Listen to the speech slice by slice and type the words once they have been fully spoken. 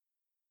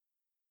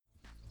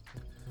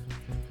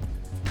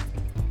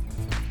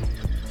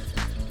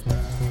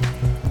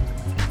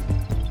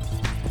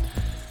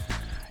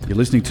You're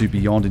listening to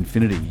Beyond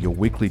Infinity, your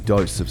weekly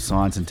dose of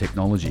science and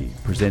technology,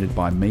 presented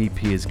by me,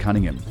 Piers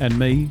Cunningham. And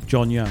me,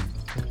 John Young.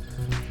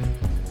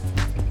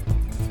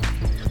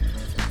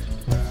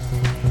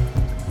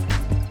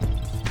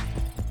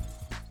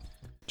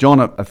 John,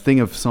 a thing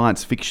of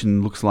science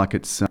fiction looks like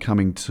it's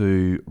coming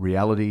to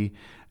reality,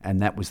 and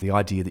that was the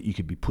idea that you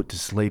could be put to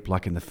sleep,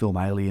 like in the film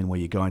Alien, where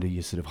you go into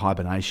your sort of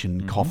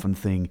hibernation coffin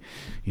thing,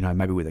 you know,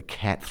 maybe with a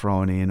cat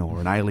thrown in or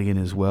an alien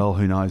as well,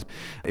 who knows.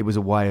 It was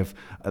a way of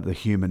the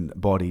human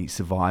body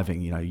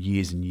surviving, you know,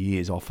 years and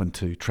years, often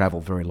to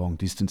travel very long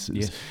distances.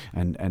 Yes.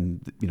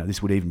 And you know,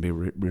 this would even be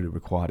really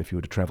required if you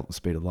were to travel at the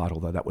speed of light,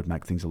 although that would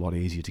make things a lot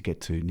easier to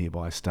get to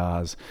nearby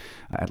stars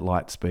at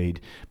light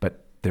speed.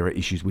 But there are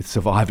issues with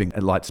surviving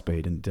at light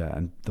speed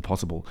and the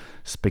possible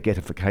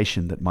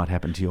spaghettification that might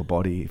happen to your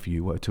body if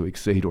you were to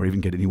exceed or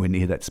even get anywhere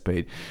near that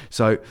speed.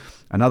 So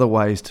another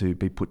way is to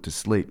be put to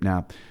sleep.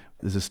 Now,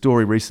 there's a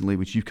story recently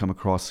which you've come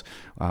across,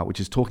 which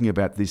is talking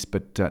about this,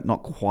 but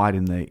not quite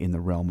in the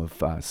realm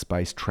of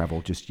space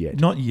travel just yet.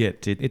 Not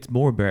yet. It's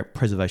more about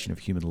preservation of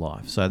human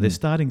life. So they're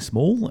starting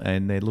small,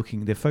 and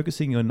they're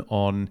focusing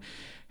on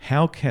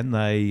how can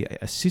they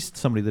assist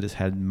somebody that has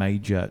had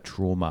major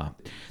trauma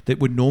that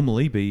would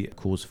normally be a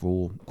cause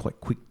for quite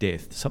quick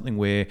death, something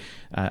where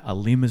a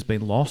limb has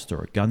been lost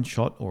or a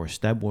gunshot or a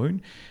stab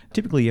wound.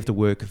 Typically, you have to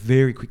work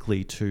very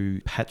quickly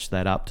to patch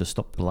that up to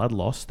stop blood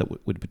loss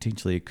that would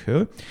potentially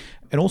occur,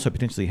 and also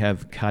potentially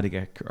have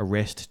cardiac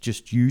arrest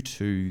just due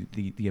to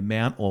the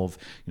amount of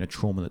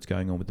trauma that's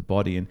going on with the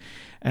body.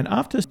 And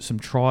after some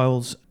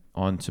trials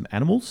on some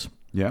animals,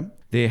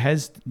 there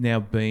has now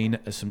been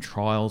some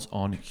trials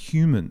on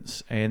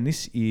humans, and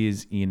this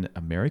is in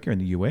America, in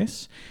the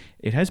US.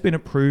 It has been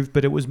approved,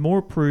 but it was more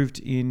approved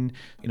in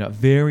a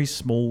very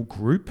small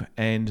group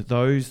and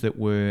those that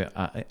were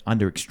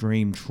under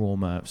extreme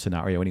trauma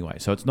scenario anyway.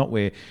 So it's not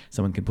where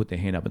someone can put their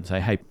hand up and say,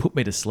 hey, put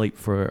me to sleep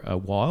for a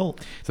while.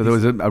 So there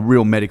was a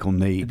real medical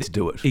need to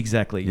do it.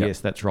 Exactly. Yep.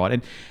 Yes, that's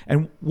right.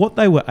 And what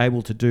they were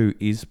able to do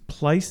is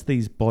place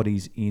these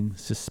bodies in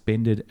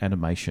suspended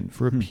animation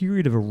for a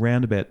period of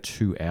around about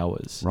 2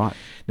 hours. Right.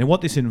 Now, what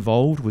this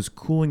involved was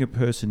cooling a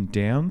person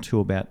down to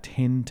about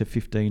 10 to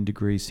 15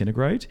 degrees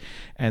centigrade,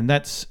 and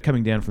that's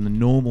coming down from the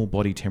normal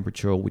body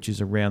temperature, which is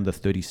around the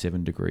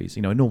 37 degrees. A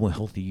normal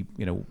healthy,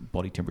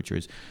 body temperature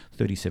is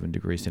 37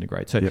 degrees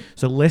centigrade.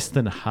 So less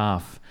than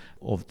half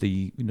of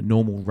the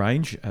normal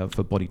range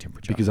for body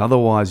temperature. Because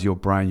otherwise your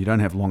brain, you don't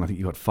have long, I think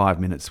you've got 5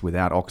 minutes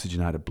without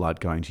oxygenated blood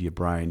going to your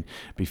brain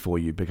before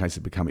you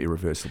become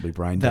irreversibly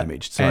brain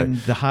damaged. So, and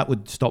the heart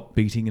would stop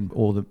beating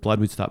or the blood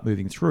would start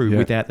moving through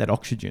without that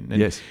oxygen.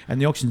 And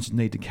the oxygen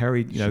need to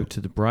carry to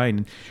the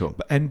brain. Sure.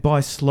 And by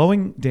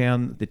slowing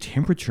down the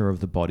temperature of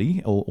the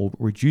body or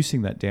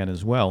reducing that down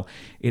as well,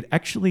 it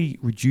actually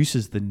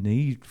reduces the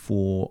need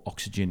for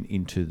oxygen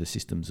into the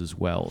systems as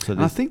well. So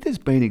I think there's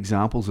been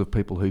examples of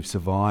people who've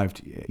survived,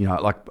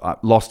 like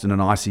lost in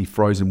an icy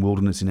frozen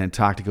wilderness in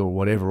Antarctica or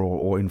whatever,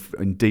 or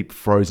in deep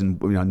frozen,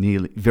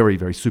 nearly very,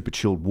 very super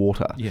chilled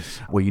water,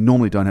 where you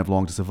normally don't have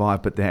long to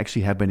survive. But there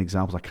actually have been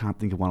examples. I can't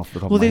think of one off the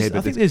top of my head. I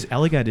think there's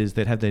alligators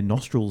that have their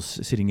nostrils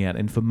sitting out,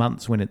 and for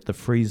months when the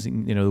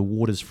freezing, the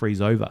waters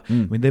freeze over,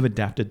 they've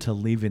adapted to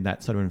live in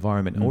that sort of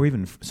environment. Or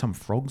even some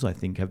frogs, I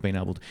think, have been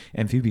able to,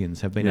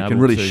 amphibians have been able to.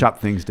 Can really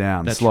shut things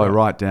down, slow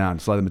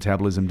the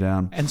metabolism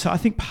down. And so I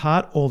think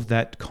part of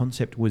that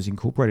concept was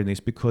incorporated in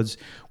this, because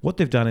what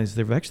they've done is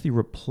they've actually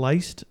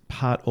replaced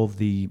part of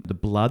the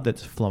blood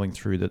that's flowing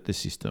through the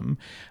system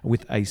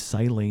with a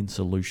saline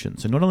solution.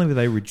 So not only have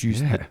they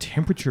reduced the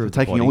temperature of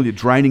the body,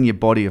 draining your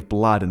body of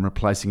blood and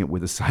replacing it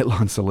with a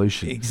saline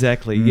solution.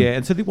 Exactly,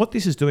 And so what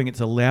this is doing,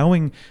 it's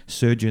allowing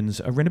surgeons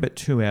around about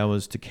 2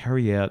 hours to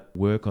carry out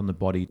work on the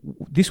body.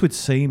 This would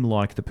seem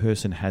like the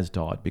person has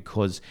died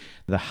because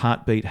the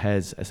heartbeat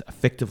has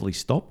effectively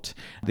stopped.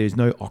 There's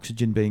no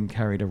oxygen being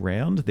carried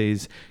around.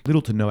 There's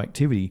little to no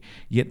activity,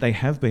 yet they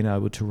have been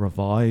able to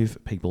revive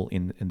people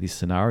in this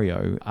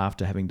scenario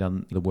after having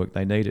done the work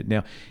they needed.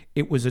 Now,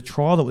 it was a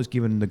trial that was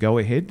given the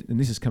go-ahead, and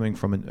this is coming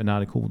from an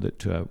article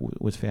that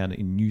was found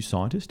in New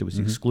Scientist. It was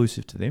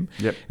exclusive to them.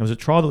 Yep. It was a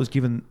trial that was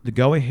given the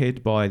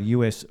go-ahead by the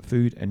US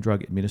Food and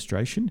Drug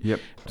Administration. Yep.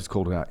 It's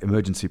called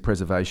Emergency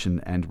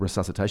Preservation and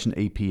Resuscitation,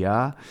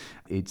 EPR.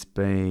 It's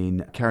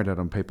been carried out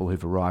on people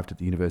who've arrived at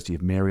the University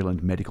of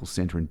Maryland Medical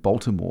Center in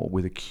Baltimore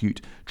with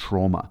acute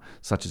trauma,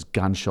 such as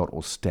gunshot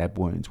or stab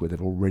wounds, where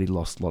they've already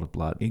lost a lot of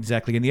blood.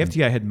 Exactly. And the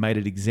FDA had made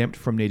it exempt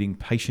from needing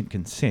patient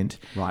consent,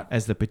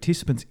 as the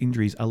participants'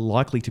 injuries are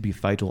likely to be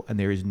fatal and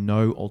there is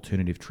no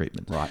alternative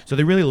treatment. Right. So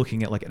they're really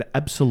looking at an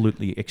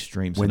absolutely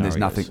extreme scenarios.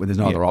 When there's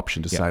no other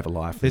option to save a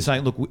life. They're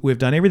saying, look, we've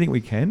done everything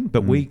we can,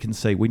 but we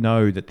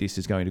know that this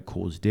is going to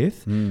cause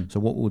death. So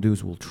what we'll do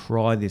is we'll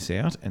try this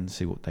out and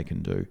see what they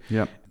can do.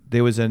 Yep.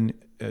 There was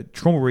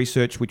trauma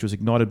research which was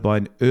ignited by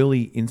an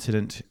early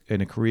incident in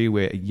a career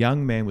where a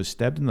young man was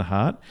stabbed in the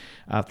heart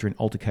after an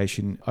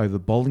altercation over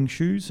bowling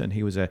shoes, and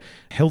he was a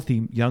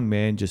healthy young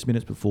man just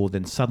minutes before,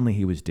 then suddenly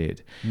he was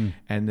dead.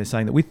 And they're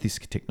saying that with this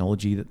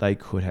technology that they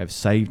could have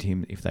saved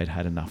him if they'd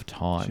had enough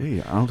time. Gee,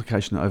 an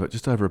altercation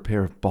over a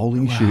pair of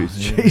bowling shoes.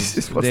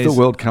 Jesus, what's the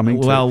world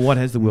coming to? Well, what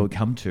has the world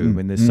come to? I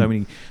mean, there's so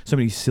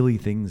many silly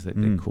things that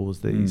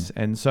cause these.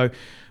 And so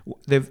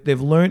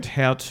they've learnt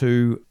how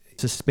to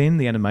suspend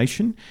the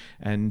animation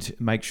and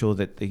make sure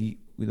that the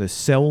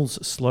cells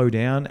slow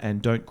down and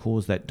don't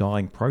cause that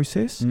dying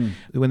process.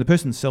 When the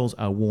person's cells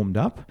are warmed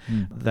up,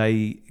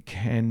 they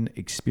can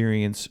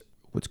experience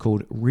what's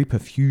called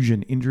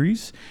reperfusion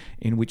injuries,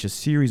 in which a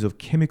series of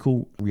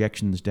chemical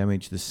reactions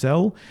damage the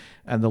cell,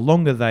 and the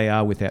longer they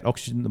are without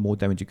oxygen, the more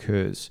damage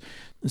occurs.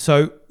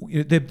 So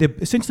they're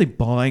essentially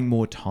buying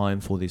more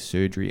time for this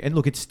surgery. And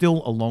look, it's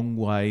still a long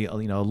way, a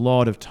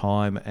lot of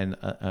time and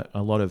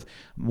a lot of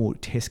more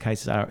test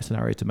cases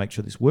scenario to make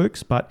sure this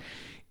works. But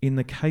in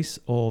the case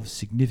of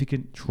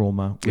significant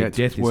trauma where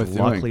death is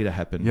likely to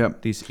happen,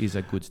 this is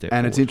a good step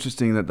forward. It's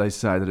interesting that they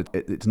say that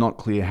it's not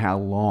clear how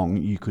long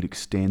you could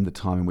extend the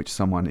time in which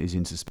someone is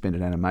in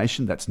suspended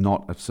animation. That's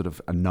not a sort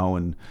of a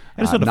known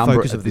and it's not number a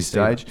focus at of this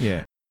stage.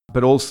 Yeah.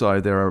 But also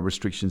there are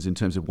restrictions in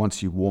terms of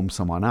once you warm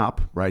someone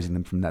up, raising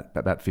them from that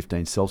about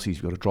 15 Celsius,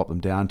 you've got to drop them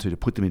down to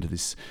put them into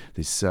this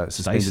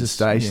suspended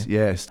state.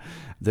 Yes,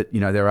 that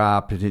there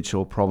are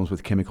potential problems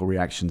with chemical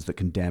reactions that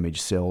can damage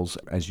cells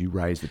as you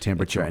raise the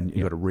temperature, and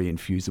you've got to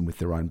reinfuse them with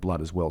their own blood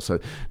as well. So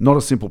not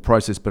a simple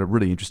process, but a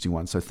really interesting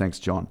one. So thanks,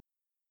 John.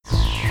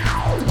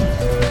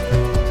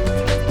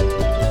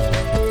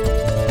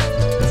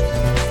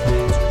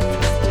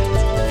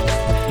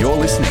 You're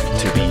listening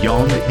to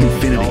Beyond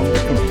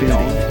Infinity.